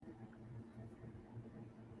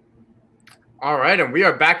All right, and we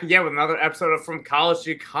are back again with another episode of From College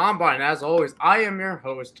to Combine. As always, I am your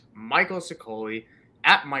host, Michael Sicoli,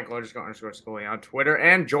 at Michael__Sicoli on Twitter,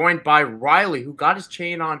 and joined by Riley, who got his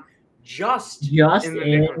chain on just Just in the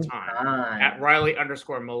in nick of time, at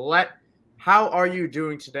Riley_Millette. How are you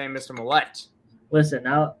doing today, Mr. Millette? Listen,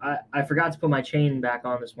 now I forgot to put my chain back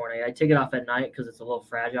on this morning. I take it off at night because it's a little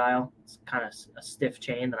fragile. It's kind of a stiff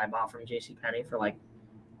chain that I bought from JCPenney for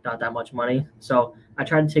not that much money. So I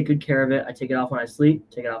try to take good care of it. I take it off when I sleep,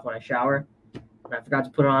 take it off when I shower. And I forgot to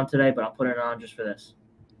put it on today, but I'll put it on just for this.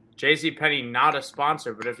 JCPenney, not a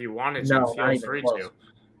sponsor, but if you wanted to, feel free to.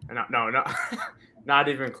 No, not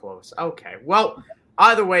even close. Okay, well,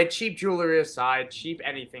 either way, cheap jewelry aside, cheap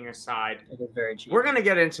anything aside, It is very cheap. we're going to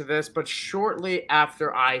get into this, but shortly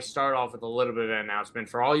after I start off with a little bit of an announcement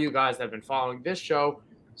for all you guys that have been following this show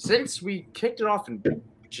since we kicked it off in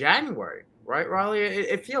January. Right, Riley?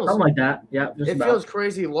 It feels something like that. Yeah, feels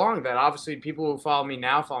crazy long that obviously people who follow me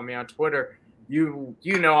now, follow me on Twitter, you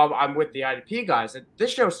know I'm with the IDP guys.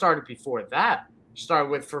 This show started before that. Started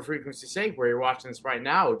with For Frequency's Sake, where you're watching this right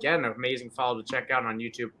now. Again, an amazing follow to check out on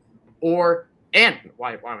YouTube. And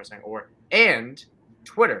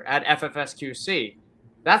Twitter at FFSQC.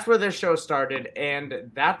 That's where this show started,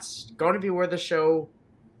 and that's going to be where the show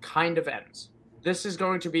kind of ends. This is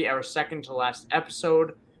going to be our second to last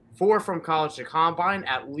episode for From College to Combine,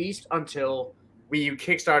 at least until we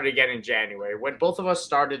kickstarted again in January. When both of us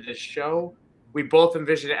started this show, we both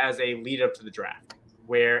envisioned it as a lead up to the draft,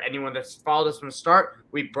 where anyone that's followed us from the start,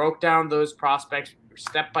 we broke down those prospects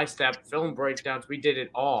step by step, film breakdowns. We did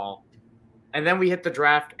it all. And then we hit the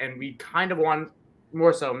draft, and we kind of won,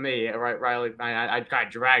 more so me, right, Riley? I kind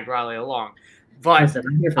of dragged Riley along. But Listen,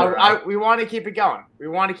 we want to keep it going. We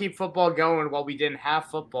want to keep football going while we didn't have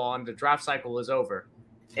football and the draft cycle was over.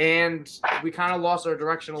 And we kind of lost our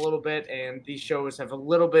direction a little bit, and these shows have a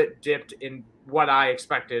little bit dipped in what I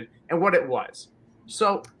expected and what it was.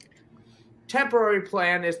 So, temporary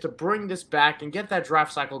plan is to bring this back and get that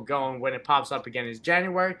draft cycle going when it pops up again in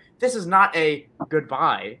January. This is not a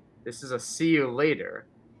goodbye. This is a see you later,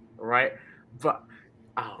 right? But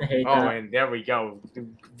and there we go.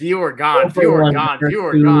 Viewer gone.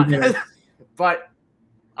 But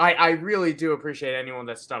I really do appreciate anyone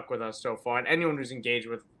that's stuck with us so far and anyone who's engaged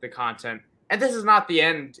with the content. And this is not the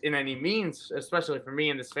end in any means, especially for me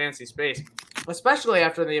in this fantasy space, especially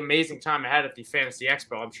after the amazing time I had at the Fantasy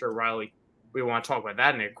Expo. I'm sure, Riley, we want to talk about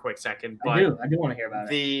that in a quick second. But I do want to hear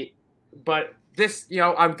about it. But this,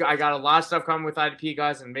 I got a lot of stuff coming with IDP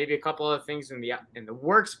guys and maybe a couple other things in the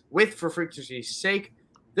works with For Frequency's Sake.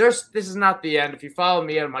 This is not the end. If you follow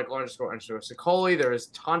me at Michael__Sicoli, there is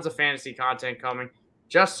tons of fantasy content coming.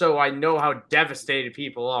 Just so I know how devastated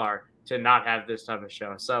people are to not have this type of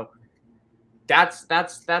show. So that's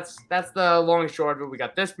the long and short of it. We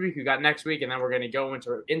got this week, we got next week, and then we're going to go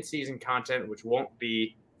into in-season content, which won't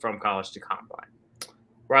be From College to Combine.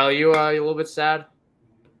 Riley, you a little bit sad?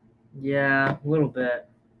 Yeah, a little bit.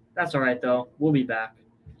 That's all right though. We'll be back.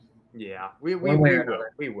 Yeah, we will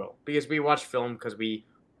because we watch film because we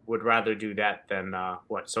would rather do that than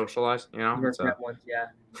socialize. We're gremlins, yeah.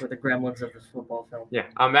 We're the gremlins of this football film. Yeah,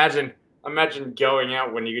 imagine going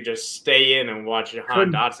out when you could just stay in and watch a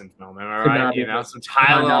Han Dotson film. Am I right? Some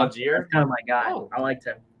Tyler Algier. That's kind of my guy. Oh. I liked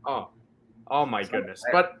him. Oh my goodness.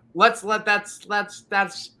 But let's let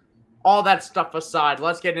that's all that stuff aside.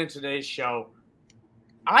 Let's get into today's show.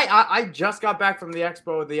 I just got back from the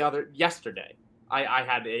expo yesterday. I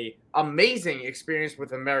had a amazing experience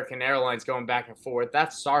with American Airlines going back and forth.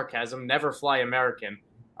 That's sarcasm. Never fly American.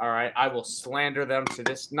 All right, I will slander them to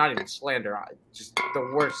this. Not even slander. Just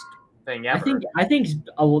the worst thing ever. I think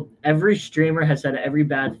every streamer has said every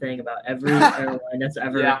bad thing about every airline that's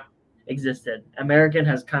ever existed. American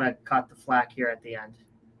has kind of caught the flack here at the end.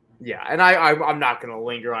 Yeah, and I'm not going to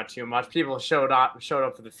linger on too much. People showed up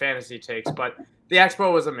for the fantasy takes, but the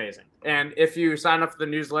expo was amazing. And if you sign up for the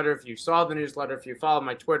newsletter, if you saw the newsletter, if you followed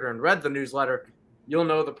my Twitter and read the newsletter, you'll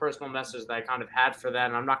know the personal message that I kind of had for that.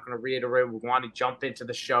 And I'm not going to reiterate. We want to jump into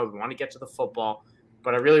the show. We want to get to the football.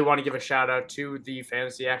 But I really want to give a shout out to the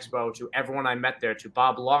Fantasy Expo, to everyone I met there, to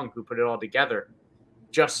Bob Long, who put it all together.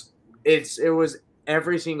 It was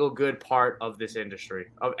every single good part of this industry,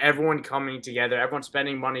 of everyone coming together, everyone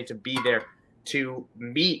spending money to be there, to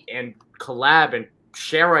meet and collab and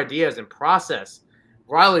share ideas and process.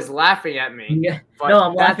 Riley's laughing at me. Yeah. No,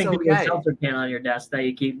 I'm laughing at the seltzer can on your desk that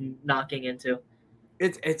you keep knocking into.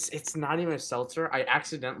 It's not even a seltzer. I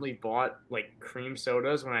accidentally bought cream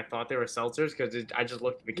sodas when I thought they were seltzers because I just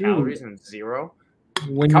looked at the calories and it's zero.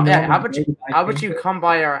 How about you come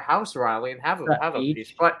by our house, Riley, and have a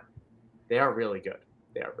piece? But they are really good.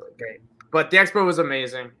 They are really good. Great. But the expo was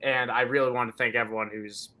amazing, and I really want to thank everyone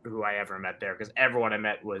who I ever met there, because everyone I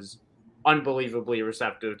met was unbelievably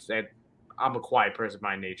receptive. And I'm a quiet person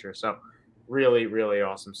by nature, so really, really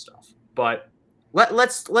awesome stuff. But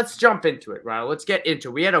let's jump into it, right? Let's get into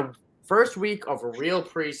it. We had a first week of real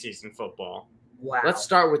preseason football. Wow. Let's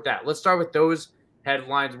start with that. Let's start with those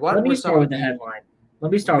headlines. Let me start with the headline.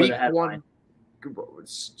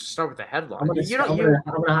 Start with the headline. I'm gonna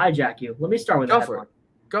hijack you. Let me start with the headline.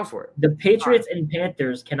 Go for it. The Patriots and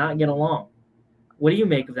Panthers cannot get along. What do you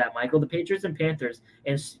make of that, Michael? The Patriots and Panthers,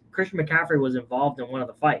 and Christian McCaffrey was involved in one of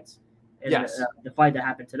the fights. And yes. The fight that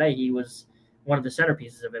happened today, he was one of the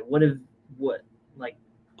centerpieces of it.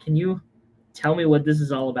 Can you tell me what this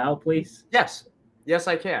is all about, please? Yes,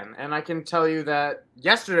 I can. And I can tell you that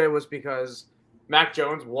yesterday was because Mac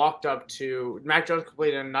Jones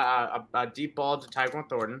completed a deep ball to Tyquan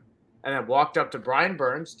Thornton, and then walked up to Brian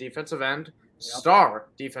Burns, defensive end, star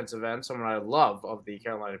defensive end, someone I love of the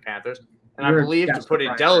Carolina Panthers. And I believe, to put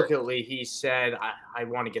it delicately, he said, I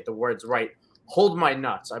want to get the words right, hold my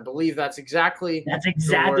nuts. I believe that's exactly what he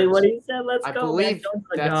said. I believe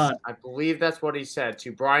that's what he said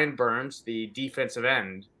to Brian Burns, the defensive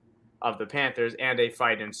end of the Panthers, and a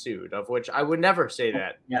fight ensued, of which I would never say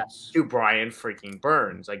that to Brian freaking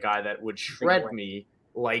Burns, a guy that would shred me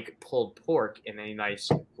like pulled pork in a nice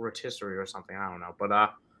rotisserie or something. I don't know.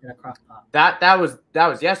 But in a crock pot. That was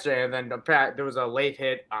yesterday, and then there was a late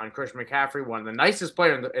hit on Christian McCaffrey, one of the nicest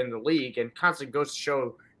players in the league, and constantly goes to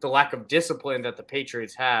show the lack of discipline that the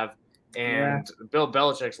Patriots have, and Bill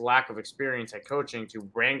Belichick's lack of experience at coaching to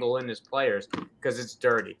wrangle in his players, because it's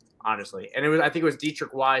dirty, honestly. And I think it was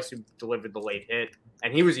Dietrich Wise who delivered the late hit,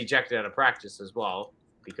 and he was ejected out of practice as well,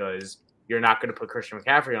 because you're not going to put Christian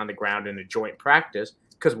McCaffrey on the ground in a joint practice,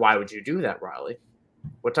 because why would you do that, Riley?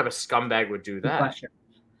 What type of scumbag would do that? Good question.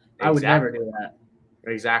 I would never do that.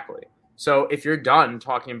 Exactly. So if you're done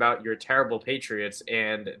talking about your terrible Patriots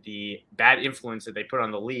and the bad influence that they put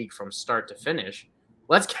on the league from start to finish,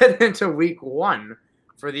 let's get into week one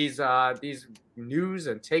for these news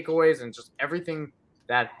and takeaways and just everything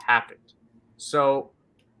that happened. So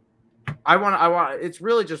it's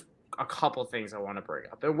really just a couple things I want to bring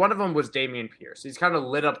up. And one of them was Dameon Pierce. He's kind of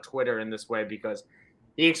lit up Twitter in this way because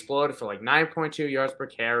he exploded for like 9.2 yards per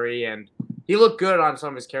carry, and he looked good on some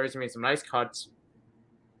of his carries. He made some nice cuts.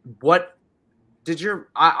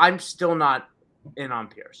 I'm still not in on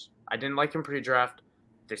Pierce. I didn't like him pre-draft.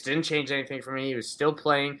 This didn't change anything for me. He was still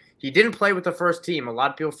playing. He didn't play with the first team. A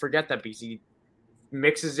lot of people forget that because he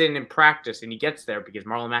mixes in practice and he gets there because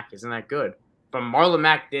Marlon Mack isn't that good. But Marlon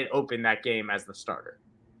Mack did open that game as the starter.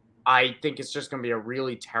 I think it's just going to be a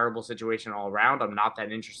really terrible situation all around. I'm not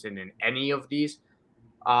that interested in any of these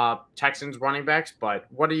Texans running backs, but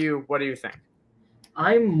what do you think?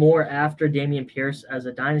 I'm more after Dameon Pierce as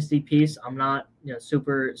a dynasty piece. I'm not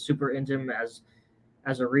super into him as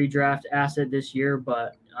a redraft asset this year,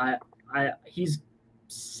 but he's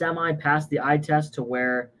semi past the eye test to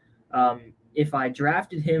where if I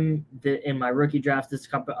drafted him in my rookie draft this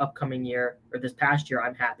upcoming year or this past year,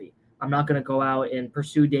 I'm happy. I'm not going to go out and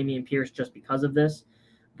pursue Dameon Pierce just because of this,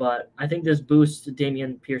 but I think this boosts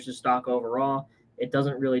Dameon Pierce's stock overall. It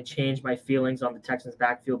doesn't really change my feelings on the Texans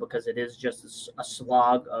backfield because it is just a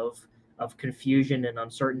slog of confusion and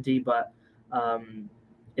uncertainty. But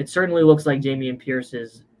it certainly looks like Dameon Pierce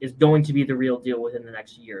is going to be the real deal within the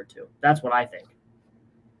next year or two. That's what I think.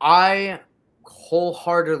 I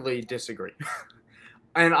wholeheartedly disagree.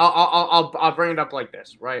 And I'll bring it up like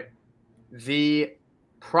this, right? The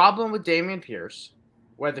problem with Dameon Pierce,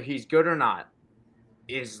 whether he's good or not,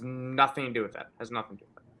 is nothing to do with that. Has nothing to do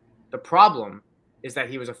with that. The problem is that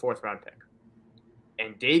he was a fourth-round pick.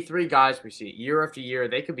 And day three guys we see year after year,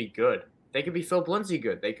 they could be good. They could be Philip Lindsay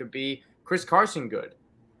good. They could be Chris Carson good.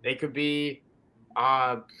 They could be,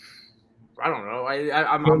 I don't know.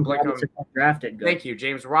 I'm like drafted good. Thank you,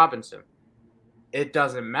 James Robinson. It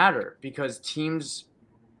doesn't matter because teams,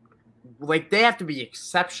 they have to be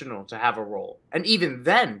exceptional to have a role. And even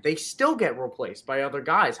then, they still get replaced by other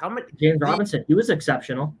guys. James Robinson, he was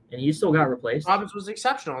exceptional, and he still got replaced. Robinson was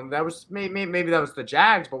exceptional, and that was maybe that was the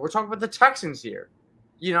Jags, but we're talking about the Texans here.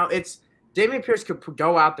 It's Dameon Pierce could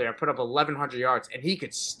go out there and put up 1,100 yards, and he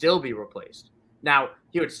could still be replaced. Now,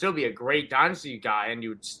 he would still be a great dynasty guy, and you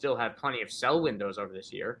would still have plenty of sell windows over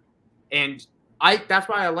this year. And that's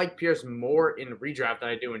why I like Pierce more in redraft than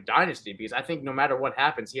I do in dynasty, because I think no matter what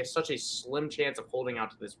happens, he has such a slim chance of holding out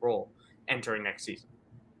to this role entering next season.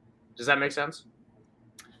 Does that make sense?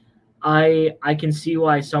 I can see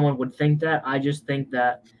why someone would think that. I just think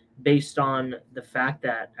that based on the fact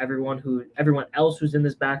that everyone else who's in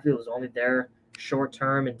this backfield is only there short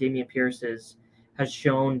term, and Dameon Pierce has has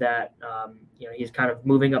shown that he's kind of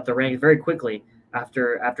moving up the ranks very quickly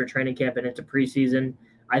after training camp and into preseason.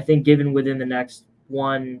 I think given within the next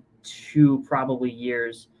 1-2 probably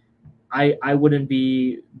years, I wouldn't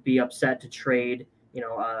be upset to trade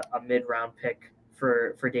a mid-round pick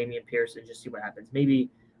for Dameon Pierce and just see what happens. Maybe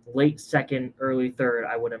late second, early third,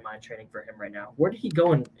 I wouldn't mind trading for him right now. Where did he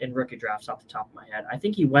go in rookie drafts off the top of my head? I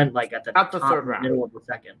think he went like at the top, third round, middle of the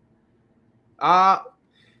second. God,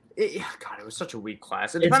 it was such a weak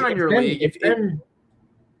class. It depends on your league.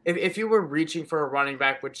 If you were reaching for a running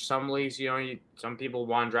back, which some leagues, some people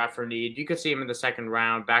want to draft for need, you could see him in the second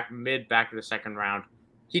round, back of the second round.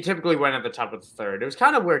 He typically went at the top of the third. It was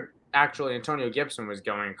kind of where actually Antonio Gibson was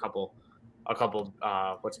going a couple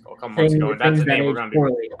months ago. That's the name we're going to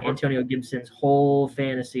do. Antonio Gibson's whole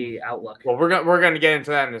fantasy outlook. Well, we're going to get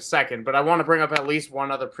into that in a second, but I want to bring up at least one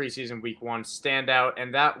other preseason week 1 standout,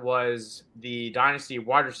 and that was the Dynasty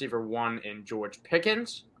wide receiver 1 in George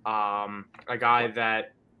Pickens, a guy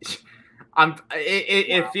that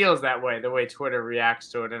it feels that way, the way Twitter reacts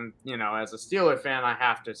to it. And, as a Steeler fan, I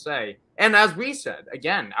have to say, and as we said,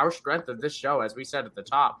 again, our strength of this show, as we said at the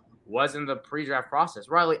top, was in the pre-draft process.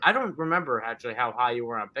 Riley, I don't remember actually how high you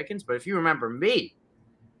were on Pickens, but if you remember me,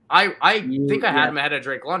 I think I had him ahead of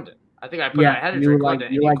Drake London. I think I put him ahead of Drake London,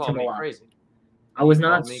 and you called me crazy. I was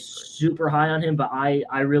not super high on him, but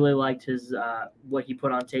I really liked his what he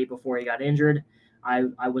put on tape before he got injured.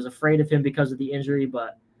 I was afraid of him because of the injury,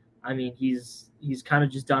 but I mean, he's kind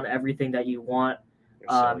of just done everything that you want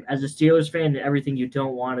as a Steelers fan, and everything you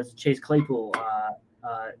don't want as a Chase Claypool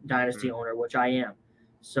dynasty owner, which I am.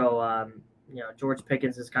 So, George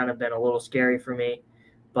Pickens has kind of been a little scary for me,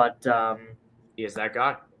 but he is that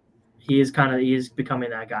guy. He is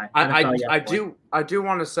becoming that guy. I do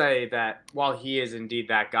want to say that while he is indeed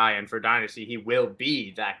that guy, and for dynasty he will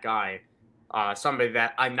be that guy, somebody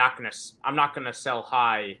that I'm not gonna sell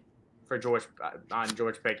high for George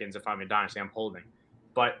Pickens if I'm in dynasty. I'm holding,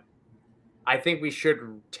 but I think we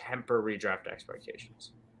should temper redraft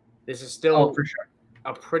expectations. This is still for sure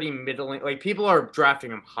a pretty middling. Like, people are drafting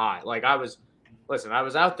him high. Like, I was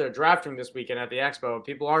out there drafting this weekend at the Expo, and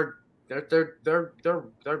people are they're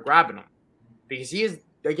grabbing him because he's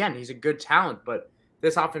a good talent, but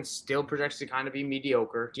this offense still projects to kind of be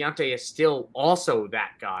mediocre. Deontay is still also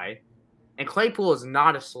that guy, and Claypool is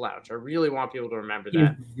not a slouch. I really want people to remember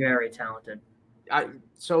that. He's very talented. I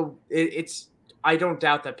don't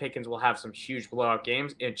doubt that Pickens will have some huge blowout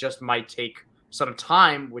games. It just might take some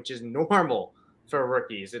time, which is normal for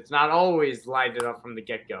rookies. It's not always lined it up from the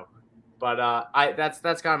get-go. But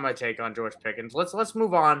that's kind of my take on George Pickens. Let's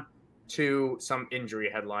move on to some injury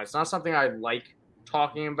headlines. Not something I like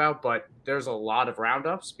talking about, but there's a lot of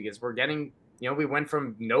roundups because we're getting, we went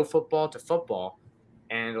from no football to football,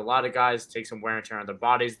 and a lot of guys take some wear and tear on their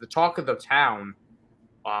bodies. The talk of the town,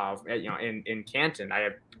 in Canton, I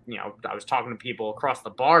was talking to people across the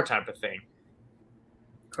bar type of thing.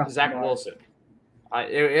 Zach Wilson.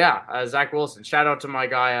 Zach Wilson. Shout out to my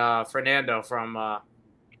guy Fernando from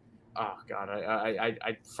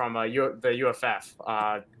from the UFF.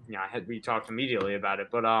 We talked immediately about it,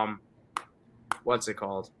 but what's it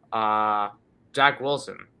called? Zach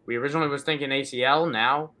Wilson. We originally was thinking ACL.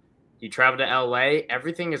 Now he traveled to LA.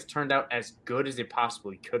 Everything has turned out as good as it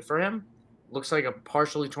possibly could for him. Looks like a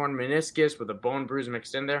partially torn meniscus with a bone bruise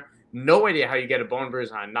mixed in there. No idea how you get a bone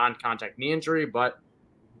bruise on a non-contact knee injury, but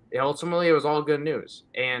ultimately it was all good news.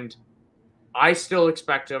 And I still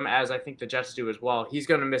expect him, as I think the Jets do as well, he's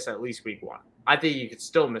going to miss at least week 1. I think he could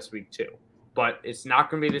still miss week 2, but it's not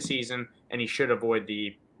going to be the season, and he should avoid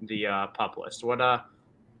the PUP list. What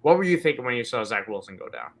were you thinking when you saw Zach Wilson go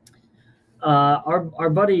down? Our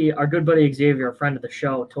good buddy Xavier, a friend of the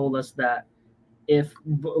show, told us that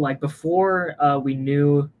before we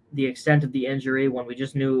knew the extent of the injury, when we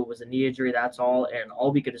just knew it was a knee injury, that's all, and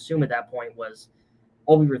all we could assume at that point was,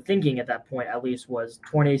 all we were thinking at that point at least was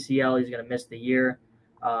torn ACL, he's going to miss the year.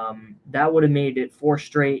 That would have made it 4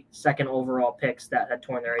 straight second overall picks that had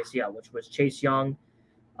torn their ACL, which was Chase Young,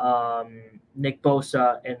 Nick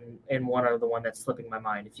Bosa, and one other one that's slipping my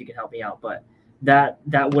mind, if you can help me out. But that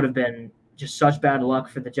would have been just such bad luck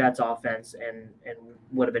for the Jets offense and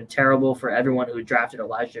would have been terrible for everyone who drafted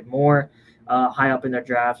Elijah Moore high up in their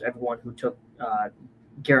drafts, everyone who took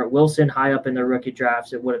Garrett Wilson high up in their rookie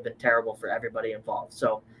drafts. It would have been terrible for everybody involved.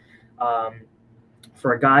 So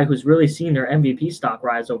for a guy who's really seen their MVP stock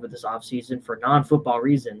rise over this offseason for non-football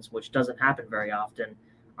reasons, which doesn't happen very often,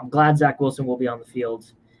 I'm glad Zach Wilson will be on the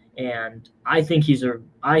field. And I think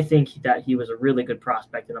that he was a really good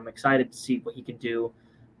prospect, and I'm excited to see what he can do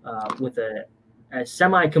with a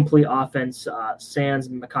semi-complete offense, sans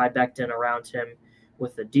Mekhi Becton around him,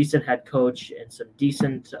 with a decent head coach and some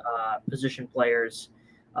decent position players.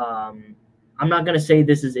 I'm not going to say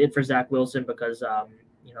this is it for Zach Wilson because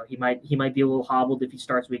he might be a little hobbled if he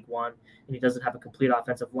starts week 1 and he doesn't have a complete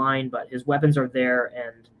offensive line, but his weapons are there,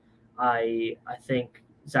 and I think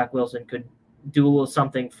Zach Wilson could do a little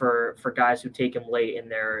something for guys who take him late in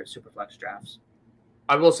their Superflex drafts.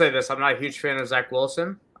 I will say this: I'm not a huge fan of Zach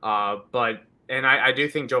Wilson, but I do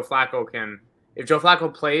think Joe Flacco can. If Joe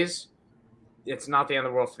Flacco plays, it's not the end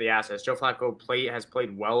of the world for the assets. Joe Flacco has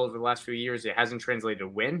played well over the last few years. It hasn't translated to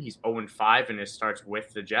win. He's 0-5 in his starts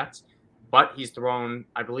with the Jets, but he's thrown,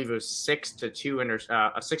 I believe it was 6-2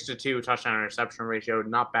 a 6-2 touchdown interception ratio.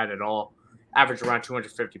 Not bad at all. Average around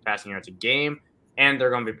 250 passing yards a game, and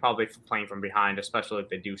they're going to be probably playing from behind, especially if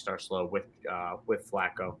they do start slow with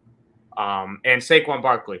Flacco. And Saquon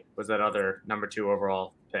Barkley was that other number 2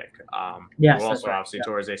 overall pick. Yes, who also obviously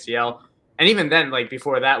tore his ACL. And even then, like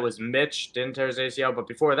before that was Mitch didn't tear his ACL, but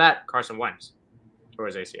before that, Carson Wentz tore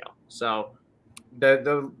his ACL. So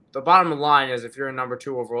the bottom line is, if you're a number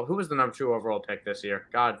 2 overall, who was the number 2 overall pick this year?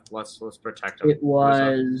 God, let's protect him. It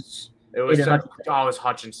was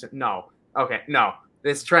Hutchinson. No. Okay, no.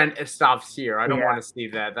 This trend stops here. I don't want to see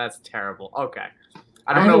that. That's terrible. Okay.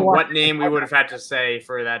 I don't know what name we would have had to say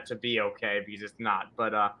for that to be okay, because it's not.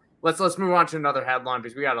 But let's move on to another headline,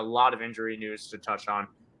 because we got a lot of injury news to touch on.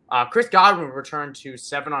 Chris Godwin returned to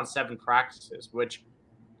 7-on-7 practices, which,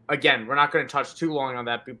 again, we're not going to touch too long on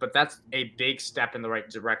that, but that's a big step in the right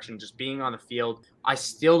direction, just being on the field. I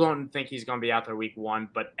still don't think he's going to be out there week 1,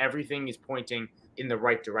 but everything is pointing in the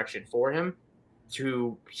right direction for him.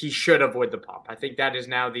 He should avoid the pup. I think that is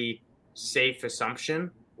now the safe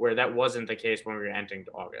assumption, where that wasn't the case when we were entering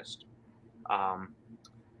August.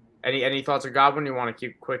 Any thoughts on Godwin? You want to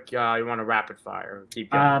keep quick? You want to rapid fire?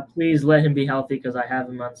 Keep going. Please let him be healthy, because I have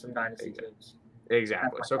him on some dynasty teams.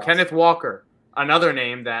 Exactly. So Kenneth Walker, another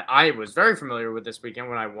name that I was very familiar with this weekend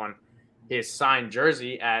when I won his signed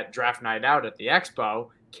jersey at Draft Night Out at the Expo.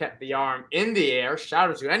 Kept the arm in the air. Shout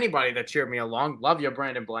out to anybody that cheered me along. Love you,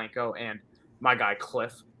 Brandon Blanco, and my guy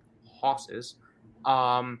Cliff Hosses.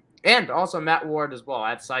 And also Matt Ward as well,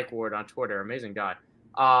 at Psych Ward on Twitter. Amazing guy.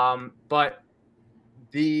 But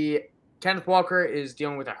the Kenneth Walker is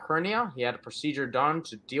dealing with a hernia. He had a procedure done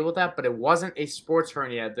to deal with that, but it wasn't a sports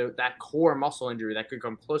hernia. That core muscle injury that could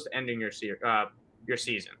come close to ending your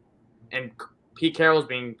season. And Pete Carroll's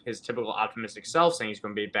being his typical optimistic self, saying he's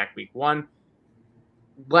going to be back week 1.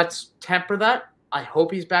 Let's temper that. I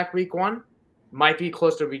hope he's back week 1. Might be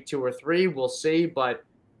close to week 2 or 3. We'll see. But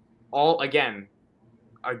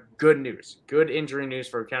good news. Good injury news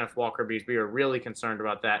for Kenneth Walker, because we are really concerned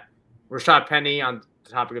about that. Rashad Penny, on the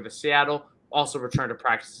topic of the Seattle, also returned to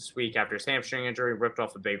practice this week after his hamstring injury, ripped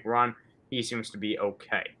off a big run. He seems to be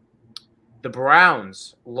okay. The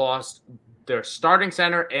Browns lost their starting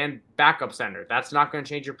center and backup center. That's not going to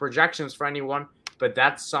change your projections for anyone, but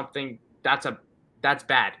that's something that's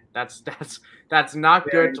bad. That's not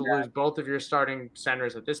good to lose both of your starting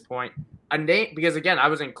centers at this point. Because again, I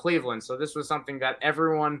was in Cleveland, so this was something that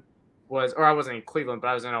everyone was, or I wasn't in Cleveland, but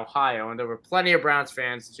I was in Ohio, and there were plenty of Browns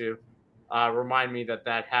fans to remind me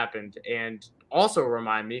that happened, and also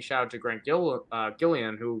remind me. Shout out to Grant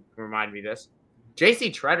Gillian, who reminded me this.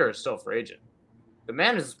 J.C. Treader is still free agent. The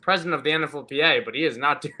man is president of the NFLPA, but he is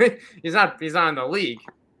not doing. He's not in the league.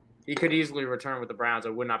 He could easily return with the Browns. I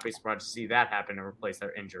would not be surprised to see that happen and replace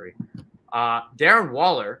their injury. Darren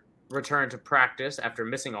Waller returned to practice after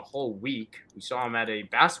missing a whole week. We saw him at a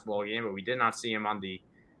basketball game, but we did not see him on the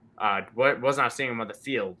was not seeing him on the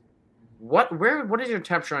field. What is your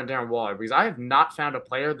temperature on Darren Waller? Because I have not found a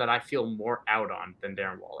player that I feel more out on than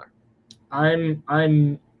Darren Waller.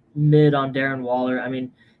 I'm mid on Darren Waller. I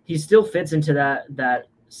mean, he still fits into that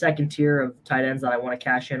second tier of tight ends that I want to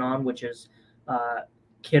cash in on, which is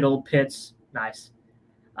Kittle, Pitts. Nice.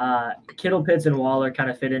 Kittle, Pitts, and Waller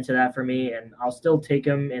kind of fit into that for me, and I'll still take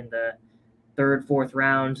him in the 3rd, 4th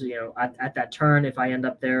round, at that turn if I end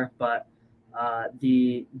up there. But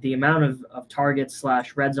the amount of targets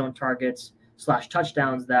 / red zone targets /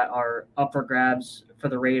 touchdowns that are up for grabs for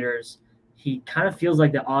the Raiders, he kind of feels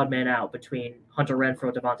like the odd man out between Hunter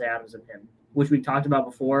Renfrow, Devontae Adams, and him, which we talked about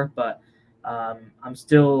before. But I'm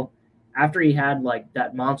still, after he had like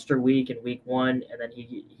that monster week in week 1, and then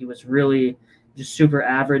he was really just super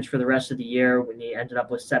average for the rest of the year when he ended up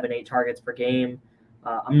with 7-8 targets per game.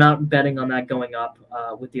 I'm not betting on that going up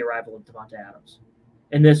with the arrival of Devontae Adams.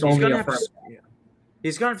 And this only affirms.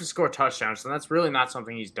 He's going to have to score touchdowns, and that's really not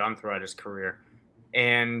something he's done throughout his career.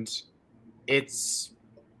 And it's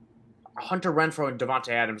Hunter Renfrow and Devontae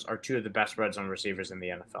Adams are 2 of the best red zone receivers in the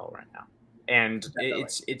NFL right now. And Definitely.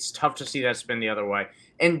 it's tough to see that spin the other way.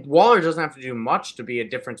 And Waller doesn't have to do much to be a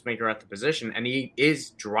difference maker at the position, and he is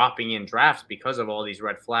dropping in drafts because of all these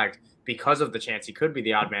red flags, because of the chance he could be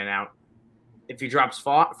the odd man out. If he drops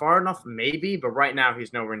far enough, maybe, but right now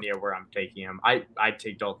he's nowhere near where I'm taking him. I'd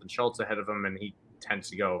take Dalton Schultz ahead of him, and he tends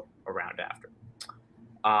to go around after.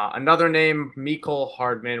 Another name, Mecole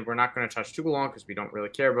Hardman. We're not going to touch too long because we don't really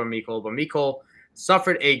care about Mecole, but Mecole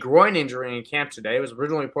suffered a groin injury in camp today. It was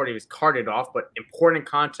originally reported he was carted off, but important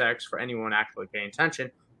context for anyone actually paying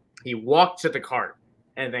attention. He walked to the cart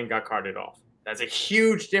and then got carted off. That's a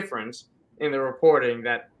huge difference in the reporting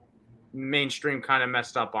that mainstream kind of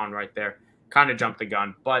messed up on right there. Kind of jumped the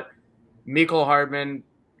gun. But Mecole Hardman,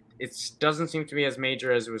 it doesn't seem to be as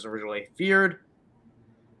major as it was originally feared.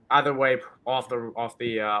 Either way, off the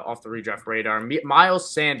redraft radar.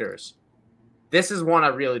 Miles Sanders. This is one I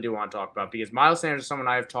really do want to talk about because Miles Sanders is someone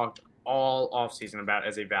I have talked all offseason about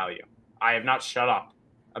as a value. I have not shut up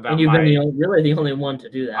about. And you've been really the only one to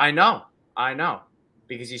do that. I know,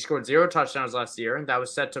 because he scored 0 touchdowns last year, and that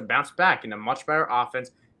was set to bounce back in a much better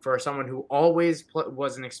offense for someone who always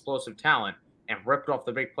was an explosive talent and ripped off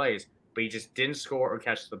the big plays, but he just didn't score or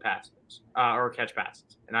catch the passes or catch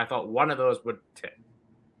passes. And I thought one of those would tip.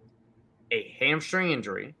 A hamstring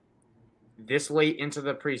injury this late into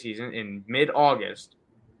the preseason in mid-August,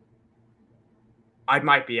 I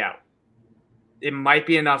might be out. It might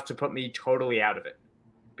be enough to put me totally out of it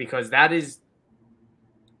because that is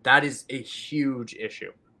a huge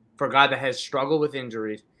issue for a guy that has struggled with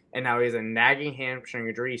injuries and now he has a nagging hamstring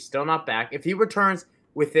injury. He's still not back. If he returns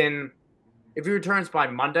by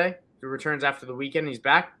Monday, if he returns after the weekend and he's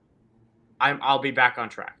back, I'll be back on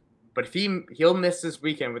track. But if he'll miss this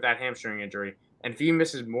weekend with that hamstring injury, and if he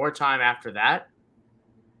misses more time after that,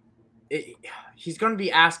 he's going to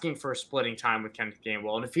be asking for splitting time with Kenneth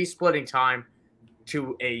Gainwell. And if he's splitting time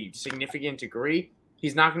to a significant degree,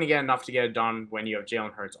 he's not going to get enough to get it done when you have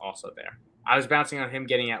Jalen Hurts also there. I was bouncing on him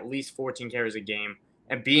getting at least 14 carries a game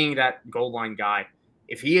and being that goal line guy.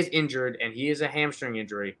 If he is injured and he is a hamstring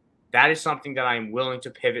injury, that is something that I am willing to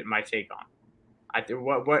pivot my take on.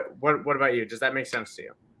 What about you? Does that make sense to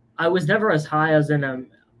you? I was never as high as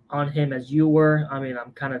on him as you were. I mean,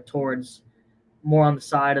 I'm kind of towards more on the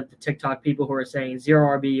side of the TikTok people who are saying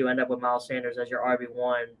 0 RB, you end up with Miles Sanders as your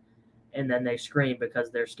RB1, and then they scream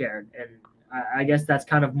because they're scared. And I guess that's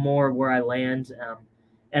kind of more where I land.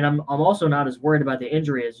 And I'm also not as worried about the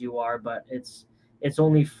injury as you are, but it's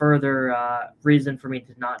only further reason for me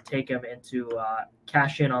to not take him and to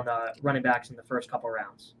cash in on the running backs in the first couple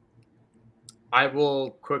rounds. I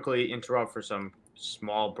will quickly interrupt for some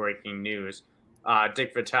small breaking news.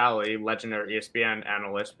 Dick Vitale, legendary ESPN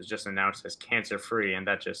analyst, was just announced as cancer-free, and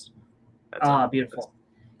that's beautiful.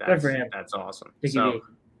 Good for him. That's awesome. So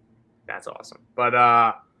that's awesome. But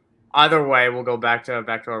either way, we'll go back to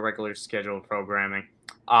our regular scheduled programming.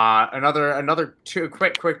 Another two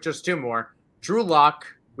quick, just two more. Drew Lock.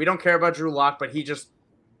 We don't care about Drew Lock, but he just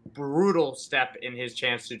brutal step in his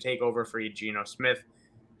chance to take over for Geno Smith.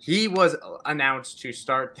 He was announced to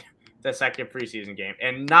start the second preseason game,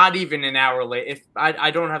 and not even an hour late. If I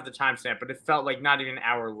don't have the timestamp, but it felt like not even an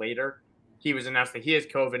hour later, he was announced that he has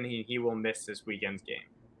COVID and he will miss this weekend's game.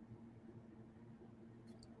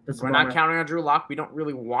 We're not counting on Drew Lock. We don't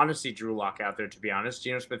really want to see Drew Lock out there, to be honest.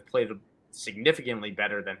 Geno Smith played significantly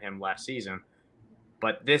better than him last season,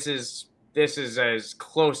 but this is as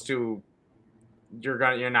close to you're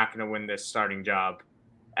not going to win this starting job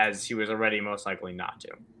as he was already most likely not to.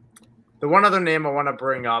 The one other name I want to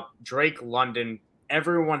bring up, Drake London.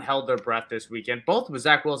 Everyone held their breath this weekend, both with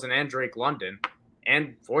Zach Wilson and Drake London.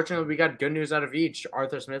 And fortunately, we got good news out of each.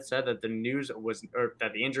 Arthur Smith said that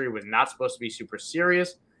that the injury was not supposed to be super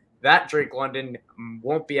serious. That Drake London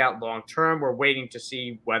won't be out long term. We're waiting to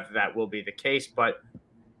see whether that will be the case. But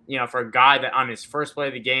for a guy that on his first play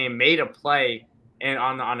of the game made a play and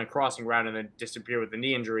on a crossing route and then disappeared with a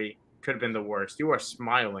knee injury, could have been the worst. You are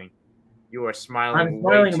smiling. I'm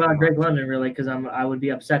smiling about Drake London, really, because I would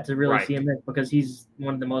be upset to really see him miss because he's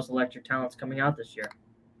one of the most electric talents coming out this year.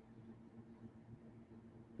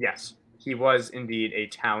 Yes, he was indeed a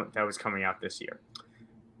talent that was coming out this year.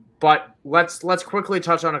 But let's quickly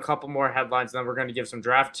touch on a couple more headlines, and then we're going to give some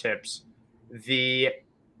draft tips.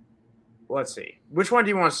 Let's see. Which one do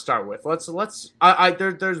you want to start with?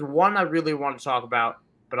 There's one I really want to talk about,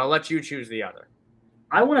 but I'll let you choose the other.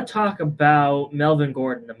 I want to talk about Melvin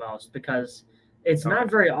Gordon the most because it's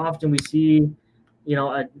not very often we see,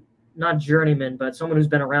 not journeyman, but someone who's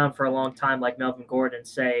been around for a long time like Melvin Gordon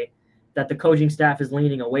say that the coaching staff is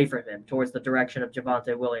leaning away from him towards the direction of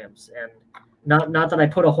Javonte Williams. And not that I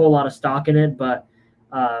put a whole lot of stock in it, but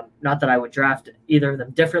Not that I would draft either of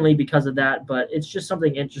them differently because of that, but it's just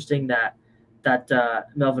something interesting that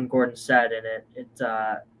Melvin Gordon said, and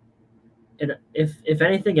if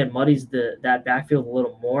anything, it muddies that backfield a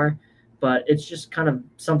little more, but it's just kind of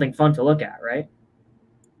something fun to look at, right?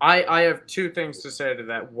 I have two things to say to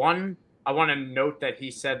that. One, I want to note that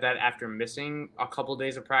he said that after missing a couple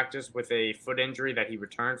days of practice with a foot injury that he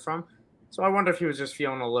returned from. So I wonder if he was just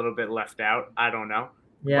feeling a little bit left out. I don't know.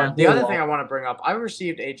 Yeah. But the other thing I want to bring up, I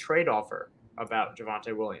received a trade offer about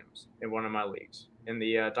Javonte Williams in one of my leagues, in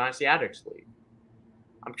the Dynasty Addicts League.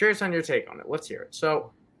 I'm curious on your take on it. Let's hear it.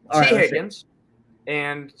 So, All T. right, Higgins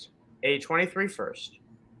and a 23 first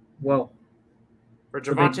Whoa. for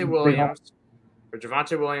Javonte Williams,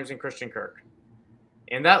 and Christian Kirk.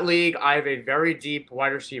 In that league, I have a very deep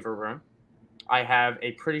wide receiver room. I have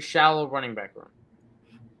a pretty shallow running back room.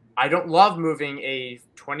 I don't love moving a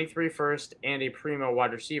 23 first and a primo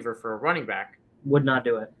wide receiver for a running back. Would not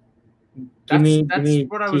do it. That's give me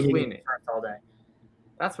what I was T. leaning. All day.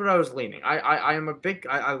 That's what I was leaning. I am a big.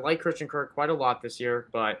 I like Christian Kirk quite a lot this year,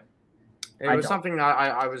 but it was something that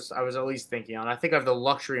I was at least thinking on. I think I have the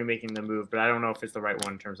luxury of making the move, but I don't know if it's the right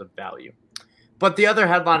one in terms of value. But the other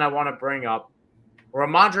headline I want to bring up,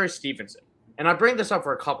 Ramondre Stevenson. And I bring this up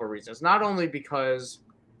for a couple of reasons. Not only because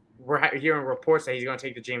we're hearing reports that he's going to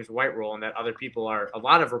take the James White role and that a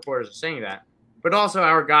lot of reporters are saying that, but also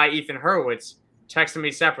our guy Ethan Hurwitz texted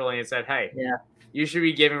me separately and said, hey, you should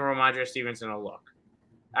be giving Ramondre Stevenson a look.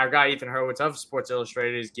 Our guy Ethan Hurwitz of Sports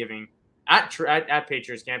Illustrated is giving at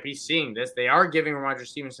Patriots camp. He's seeing this. They are giving Ramondre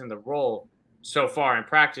Stevenson the role so far in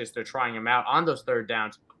practice. They're trying him out on those third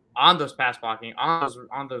downs, on those pass blocking,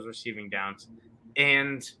 on those receiving downs.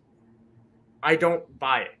 And I don't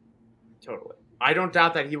buy it totally. I don't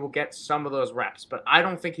doubt that he will get some of those reps, but I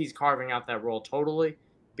don't think he's carving out that role totally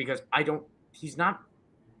because he's not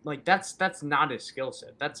like that's not his skill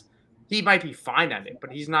set. He might be fine at it,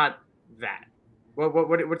 but he's not that.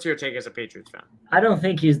 What's your take as a Patriots fan? I don't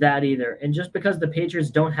think he's that either. And just because the Patriots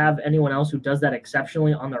don't have anyone else who does that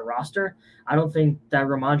exceptionally on their roster, I don't think that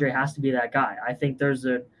Ramondre has to be that guy. I think there's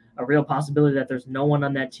a real possibility that there's no one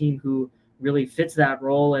on that team who really fits that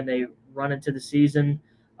role, and they run into the season,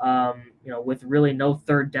 with really no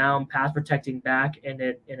third down pass protecting back, and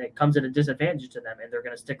it comes at a disadvantage to them, and they're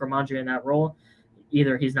going to stick Ramondre in that role.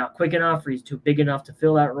 Either he's not quick enough, or he's too big enough to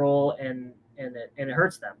fill that role, and it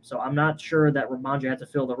hurts them. So I'm not sure that Ramondre had to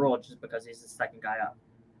fill the role just because he's the second guy up.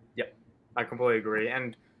 Yep, I completely agree.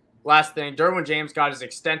 And last thing, Derwin James got his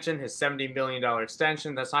extension, his $70 million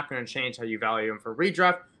extension. That's not going to change how you value him for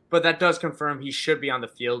redraft, but that does confirm he should be on the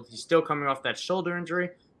field. He's still coming off that shoulder injury,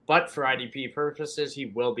 but for IDP purposes, he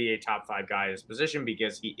will be a top 5 guy in his position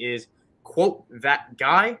because he is, quote, that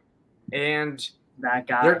guy. And that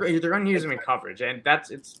guy, they're going to use him in coverage. And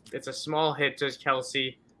it's a small hit to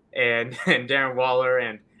Kelsey and Darren Waller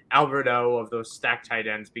and Alberto of those stacked tight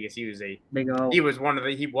ends because he was I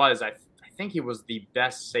think he was the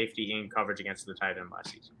best safety in coverage against the tight end last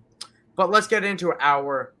season. But let's get into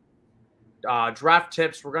our draft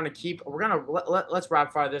tips. Let's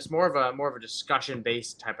rapid fire this, more of a discussion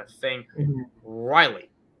based type of thing. Mm-hmm. Riley,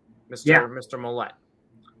 Mr. Millette,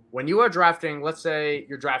 when you are drafting, let's say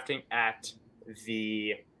you're drafting at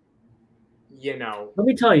the, let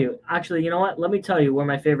me tell you. Actually, you know what? Let me tell you where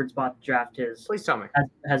my favorite spot to draft is. Please tell me.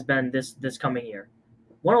 Has been this coming year.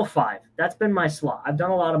 105. That's been my slot. I've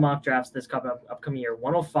done a lot of mock drafts this upcoming year.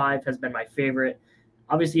 105 has been my favorite.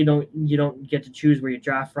 Obviously, you don't get to choose where you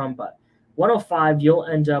draft from, but 105 you'll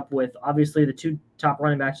end up with obviously the 2 top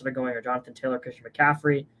running backs that are going are Jonathan Taylor, Christian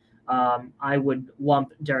McCaffrey. I would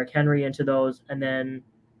lump Derrick Henry into those, and then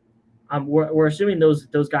we're assuming those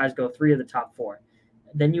guys go 3 of the top 4.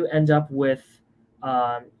 Then you end up with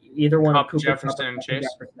either one of Cooper Jefferson Kupp and Chase.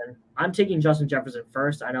 Jefferson. I'm taking Justin Jefferson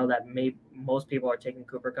first. I know that most people are taking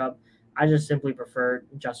Cooper Kupp. I just simply prefer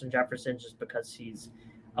Justin Jefferson just because he's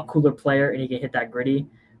a cooler player and he can hit that gritty,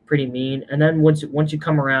 pretty mean. And then once you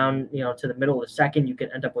come around, to the middle of the second, you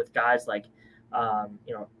can end up with guys like,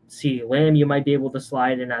 CeeDee Lamb. You might be able to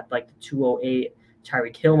slide in at like the 208.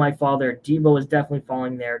 Tyreek Hill might fall there. Debo is definitely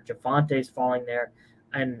falling there. Javonte's falling there,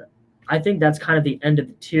 and I think that's kind of the end of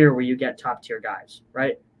the tier where you get top tier guys,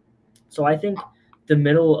 right? So I think the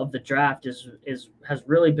middle of the draft has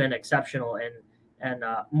really been exceptional and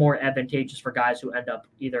more advantageous for guys who end up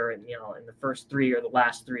either in the first 3 or the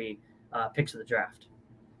last 3 picks of the draft.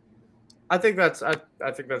 I think that's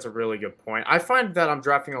a really good point. I find that I'm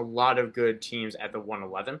drafting a lot of good teams at the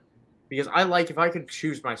 111 because if I could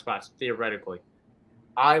choose my spots theoretically,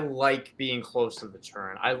 I like being close to the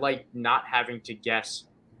turn. I like not having to guess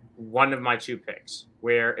one of my 2 picks.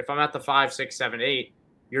 Where if I'm at the 5, 6, 7, 8,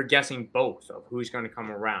 you're guessing both of who's going to come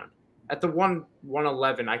around. At the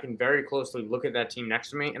 111, I can very closely look at that team next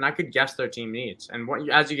to me, and I could guess their team needs. And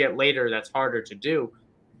as you get later, that's harder to do,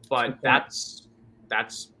 but that's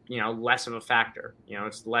less of a factor.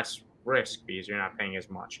 It's less risk because you're not paying as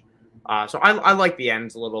much. So I like the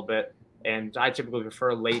ends a little bit, and I typically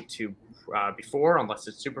prefer late to before, unless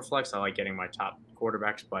it's super flex. I like getting my top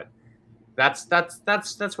quarterbacks, but that's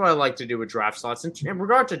what I like to do with draft slots. In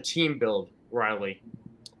regard to team build, Riley,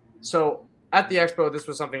 so at the Expo, this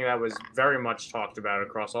was something that was very much talked about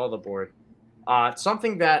across all the board.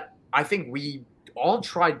 Something that I think we all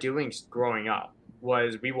tried doing growing up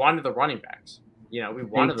was we wanted the running backs. We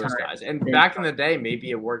wanted those guys. And back in the day,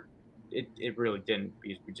 maybe it worked. It really didn't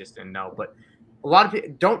because we just didn't know. But a lot of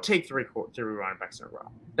people don't take three running backs in a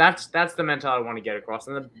row. That's the mentality I want to get across.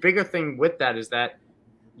 And the bigger thing with that is that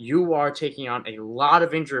you are taking on a lot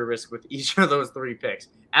of injury risk with each of those 3 picks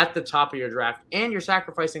at the top of your draft, and you're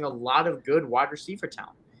sacrificing a lot of good wide receiver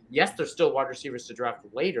talent. Yes, there's still wide receivers to draft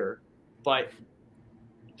later, but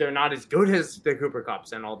they're not as good as the Cooper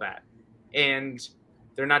Kupps and all that. And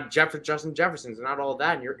they're not Justin Jeffersons and not all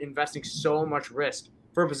that. And you're investing so much risk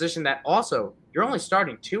for a position that also you're only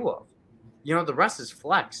starting 2 of. The rest is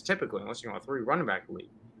flex typically, unless you're on a 3 running back league.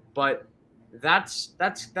 But that's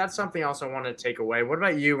something else I want to take away. What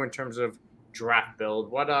about you in terms of draft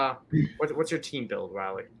build? What's your team build,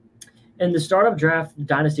 Riley? In the startup draft,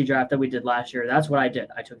 dynasty draft that we did last year, that's what I did.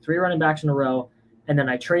 I took 3 running backs in a row, and then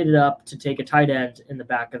I traded up to take a tight end in the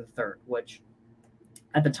back of the 3rd, which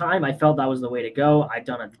at the time I felt that was the way to go. I'd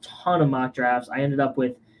done a ton of mock drafts. I ended up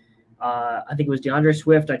with, I think it was DeAndre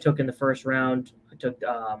Swift I took in the 1st round. I took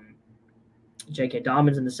J.K.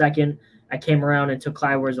 Dobbins in the 2nd. I came around and took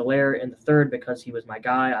Clyde Edwards-Helaire in the 3rd because he was my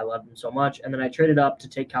guy. I loved him so much. And then I traded up to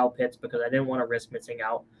take Kyle Pitts because I didn't want to risk missing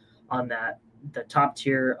out on the top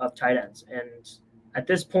tier of tight ends. And at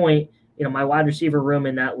this point, my wide receiver room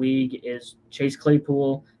in that league is Chase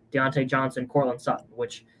Claypool, Deontay Johnson, Cortland Sutton,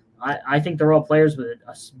 which I think they're all players with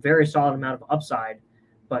a very solid amount of upside,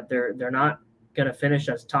 but they're not going to finish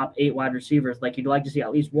as top 8 wide receivers like you'd like to see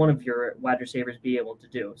at least one of your wide receivers be able to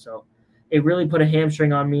do. So it really put a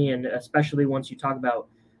hamstring on me, and especially once you talk about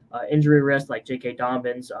injury risk like J.K.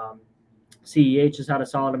 Dobbins, CEH has had a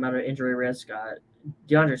solid amount of injury risk.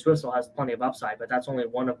 DeAndre Swift still has plenty of upside, but that's only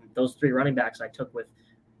one of those 3 running backs I took with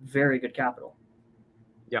very good capital.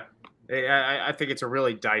 Yeah, I think it's a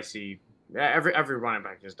really dicey. Every running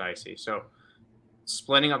back is dicey, so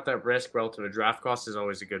splitting up that risk relative to draft cost is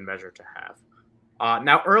always a good measure to have.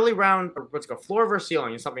 Now, early round, let's go floor versus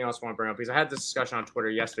ceiling is something else I want to bring up because I had this discussion on Twitter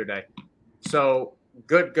yesterday. So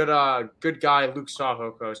good guy Luke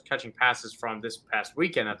Sawhoko is catching passes from this past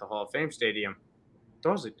weekend at the Hall of Fame Stadium.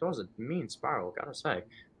 Those a mean spiral, gotta say.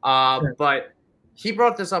 Sure. But he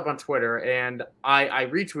brought this up on Twitter, and I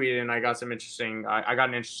retweeted, and I got an interesting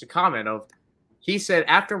comment of. He said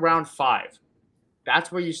after round 5,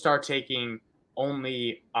 that's where you start taking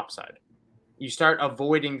only upside. You start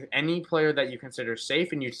avoiding any player that you consider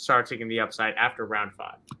safe, and you start taking the upside after round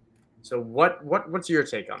 5. So what's your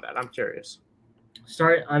take on that? I'm curious.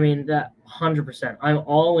 That 100%. I'm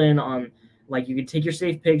all in on, like, you can take your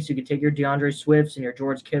safe picks. You can take your DeAndre Swifts and your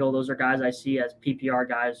George Kittle. Those are guys I see as PPR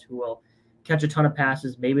guys who will catch a ton of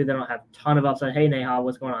passes. Maybe they don't have a ton of upside. Hey, Neha,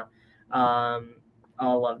 what's going on?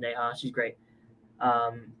 I love Neha. She's great.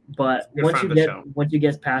 But once you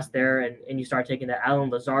get past there and you start taking the Allen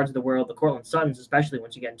Lazards of the world, the Cortland Suttons, especially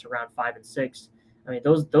once you get into round 5 and 6,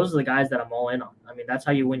 those are the guys that I'm all in on. That's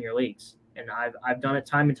how you win your leagues. And I've done it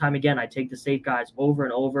time and time again. I take the safe guys over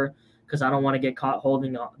and over because I don't want to get caught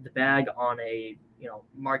holding the bag on a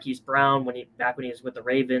Marquise Brown when he was with the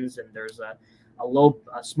Ravens and there's a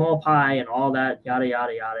small pie and all that yada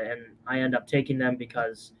yada yada, and I end up taking them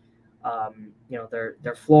because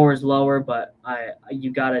their floor is lower, but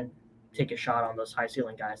you got to take a shot on those high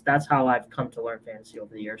ceiling guys. That's how I've come to learn fantasy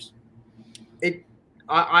over the years.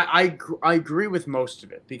 I agree with most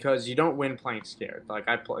of it because you don't win playing scared. Like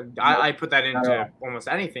I put that into almost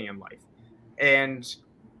anything in life. And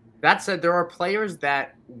that said, there are players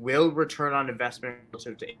that will return on investment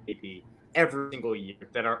relative to AP every single year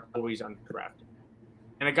that are always undrafted.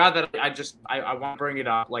 And a guy that I want to bring it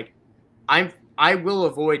up, like I will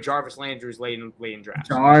avoid Jarvis Landry's late in drafts.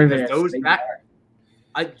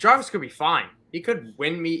 Jarvis could be fine. He could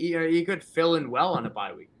win me. He could fill in well on a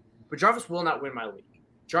bye week. But Jarvis will not win my league.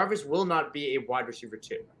 Jarvis will not be a wide receiver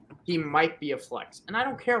 2. He might be a flex. And I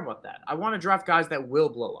don't care about that. I want to draft guys that will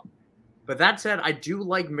blow up. But that said, I do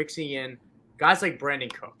like mixing in guys like Brandon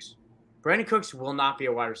Cooks. Brandon Cooks will not be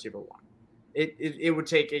a wide receiver 1. It would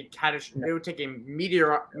take a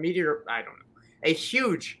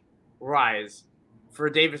huge rise for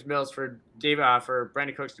Davis Mills for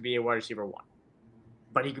Brandon Cooks to be a wide receiver 1.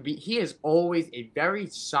 But he is always a very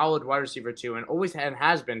solid wide receiver 2 and always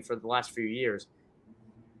has been for the last few years.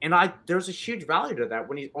 And there's a huge value to that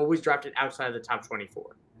when he's always drafted outside of the top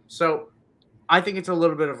 24. So I think it's a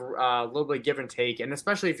little bit of give and take, and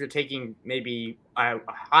especially if you're taking maybe a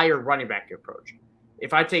higher running back approach.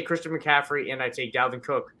 If I take Christian McCaffrey and I take Dalvin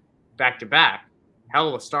Cook back to back, hell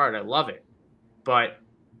of a start. I love it, but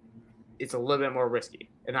it's a little bit more risky.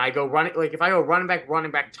 And I go if I go running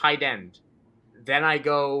back, tight end, then I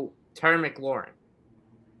go Terry McLaurin.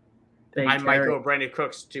 I might go Brandon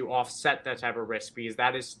Cooks to offset that type of risk because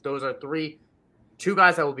those are two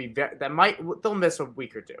guys that will be they'll miss a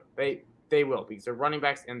week or two. They will because they're running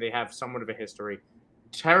backs and they have somewhat of a history.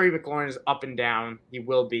 Terry McLaurin is up and down. He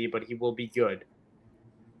will be, but he will be good.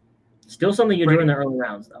 Still something you do in the early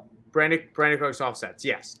rounds, though. Brandon Cooks offsets,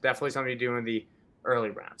 yes, definitely something you do in the early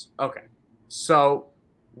rounds. Okay, so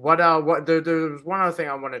there's one other thing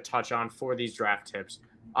I want to touch on for these draft tips,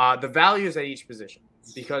 the values at each position,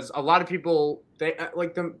 because a lot of people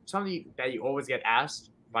something that you always get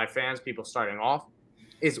asked by fans, people starting off,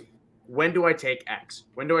 is when do I take X?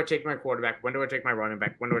 When do I take my quarterback? When do I take my running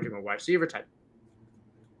back? When do I take my wide receiver type?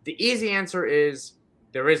 The easy answer is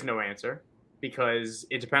there is no answer because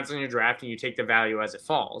it depends on your draft and you take the value as it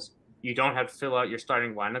falls. You don't have to fill out your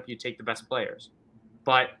starting lineup. You take the best players.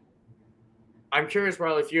 But I'm curious,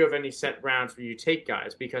 Riley, if you have any set rounds where you take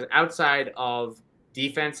guys, because outside of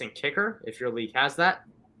defense and kicker, if your league has that,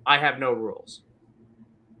 I have no rules.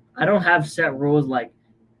 I don't have set rules like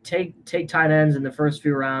take tight ends in the first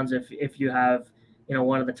few rounds if you have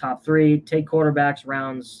one of the top 3. Take quarterbacks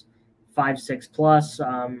rounds 5, 6 plus.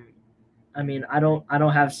 I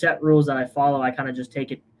don't have set rules that I follow. I kind of just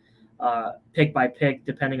take it pick by pick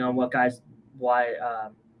depending on where guys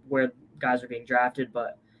are being drafted.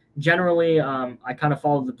 But generally, I kind of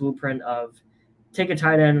follow the blueprint of take a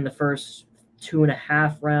tight end in the first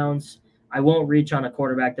 2.5 rounds. I won't reach on a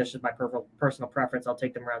quarterback. That's just my personal preference. I'll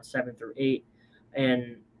take them around 7 through 8.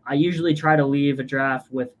 And I usually try to leave a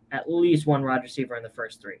draft with at least one wide receiver in the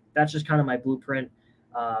first 3. That's just kind of my blueprint.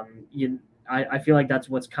 I feel like that's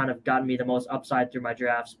what's kind of gotten me the most upside through my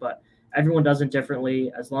drafts, but everyone does it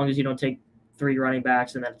differently. As long as you don't take 3 running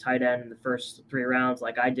backs and then a tight end in the first 3 rounds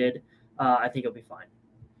like I did, I think it'll be fine.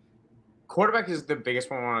 Quarterback is the biggest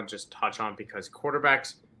one I want to just touch on because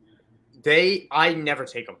quarterbacks, I never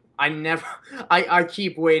take them. I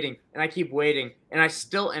keep waiting and and I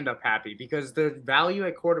still end up happy because the value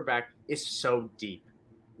at quarterback is so deep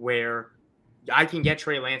where I can get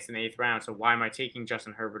Trey Lance in the 8th round. So why am I taking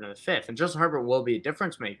Justin Herbert in the 5th? And Justin Herbert will be a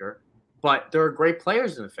difference maker, but there are great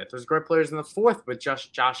players in the 5th. There's great players in the 4th with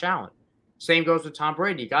just Josh Allen. Same goes with Tom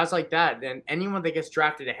Brady, guys like that. And anyone that gets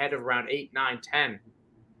drafted ahead of round 8, 9, 10,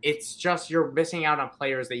 it's just you're missing out on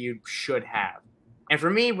players that you should have. And for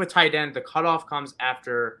me, with tight end, the cutoff comes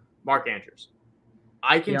after Mark Andrews.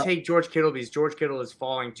 I can take George Kittle because George Kittle is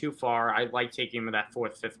falling too far. I like taking him in that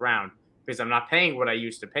 4th, 5th round because I'm not paying what I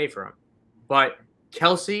used to pay for him. But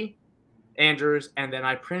Kelsey, Andrews, and then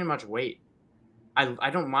I pretty much wait. I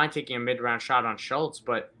don't mind taking a mid-round shot on Schultz,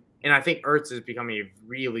 and I think Ertz is becoming a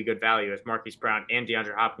really good value as Marquise Brown and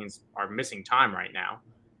DeAndre Hopkins are missing time right now.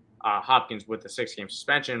 Hopkins with the 6-game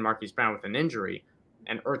suspension, Marquise Brown with an injury,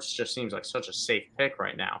 and Ertz just seems like such a safe pick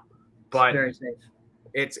right now. But very safe.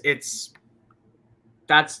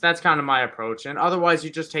 That's kind of my approach. And otherwise, you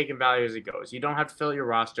just take in value as it goes. You don't have to fill your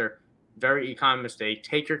roster. Very common mistake.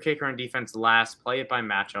 Take your kicker and defense last. Play it by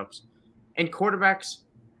matchups. And quarterbacks,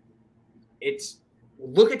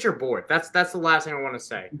 look at your board. That's the last thing I want to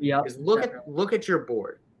say. Yep, is look at your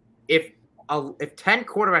board. If 10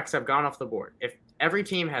 quarterbacks have gone off the board, if every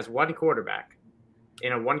team has one quarterback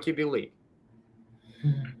in a 1 QB league,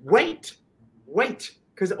 wait,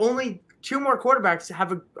 because only 2 more quarterbacks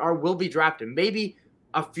will be drafted. Maybe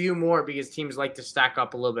a few more because teams like to stack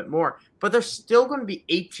up a little bit more. But there's still going to be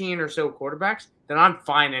 18 or so quarterbacks that I'm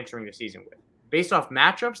fine entering the season with. Based off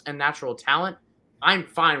matchups and natural talent, I'm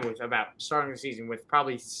fine with about starting the season with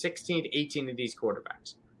probably 16 to 18 of these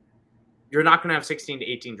quarterbacks. You're not going to have 16 to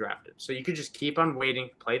 18 drafted. So you could just keep on waiting,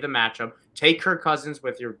 play the matchup, take Kirk Cousins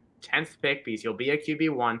with your 10th pick because he'll be a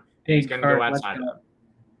QB1 and he's going to go outside of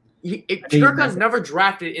it. If Kirk Cousins never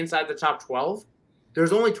drafted inside the top 12,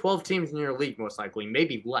 there's only 12 teams in your league, most likely,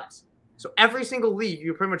 maybe less. So every single league,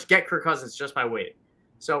 you pretty much get Kirk Cousins just by waiting.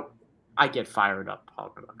 So I get fired up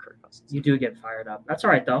talking about Kirk Cousins. You do get fired up. That's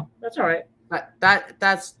all right, though. That's all right. It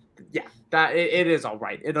is all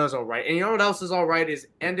right. It is all right. And you know what else is all right is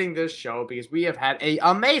ending this show because we have had an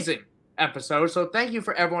amazing episode. So thank you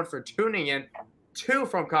for everyone for tuning in. 2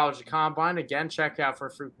 from College to Combine. Again, check out for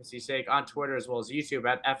frequency's sake on Twitter as well as YouTube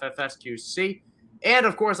at FFSQC. And,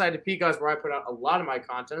 of course, IDP Guys, where I put out a lot of my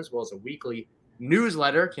content as well as a weekly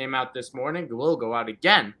newsletter. Came out this morning. It will go out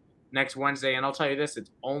again next Wednesday. And I'll tell you this,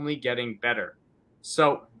 it's only getting better.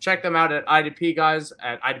 So check them out at IDP Guys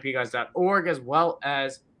at idpguys.org as well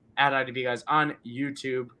as at IDP Guys on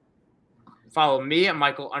YouTube. Follow me at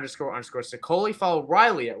Michael__Sicoli. Follow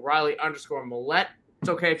Riley at Riley_Millette. It's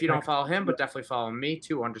okay if you don't follow him, but definitely follow me,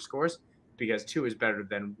 2 underscores, because 2 is better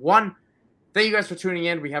than 1. Thank you guys for tuning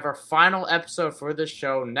in. We have our final episode for this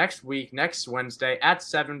show next week, next Wednesday at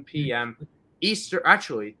 7 p.m. Eastern.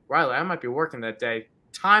 Actually, Riley, I might be working that day.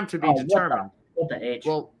 Time to be determined. What the H?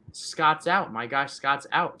 Well, Scott's out. My guy Scott's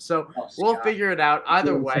out. So we'll figure it out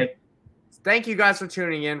either way. Thank you guys for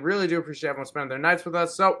tuning in. Really do appreciate everyone spending their nights with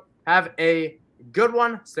us. So have a good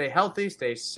one. Stay healthy. Stay safe.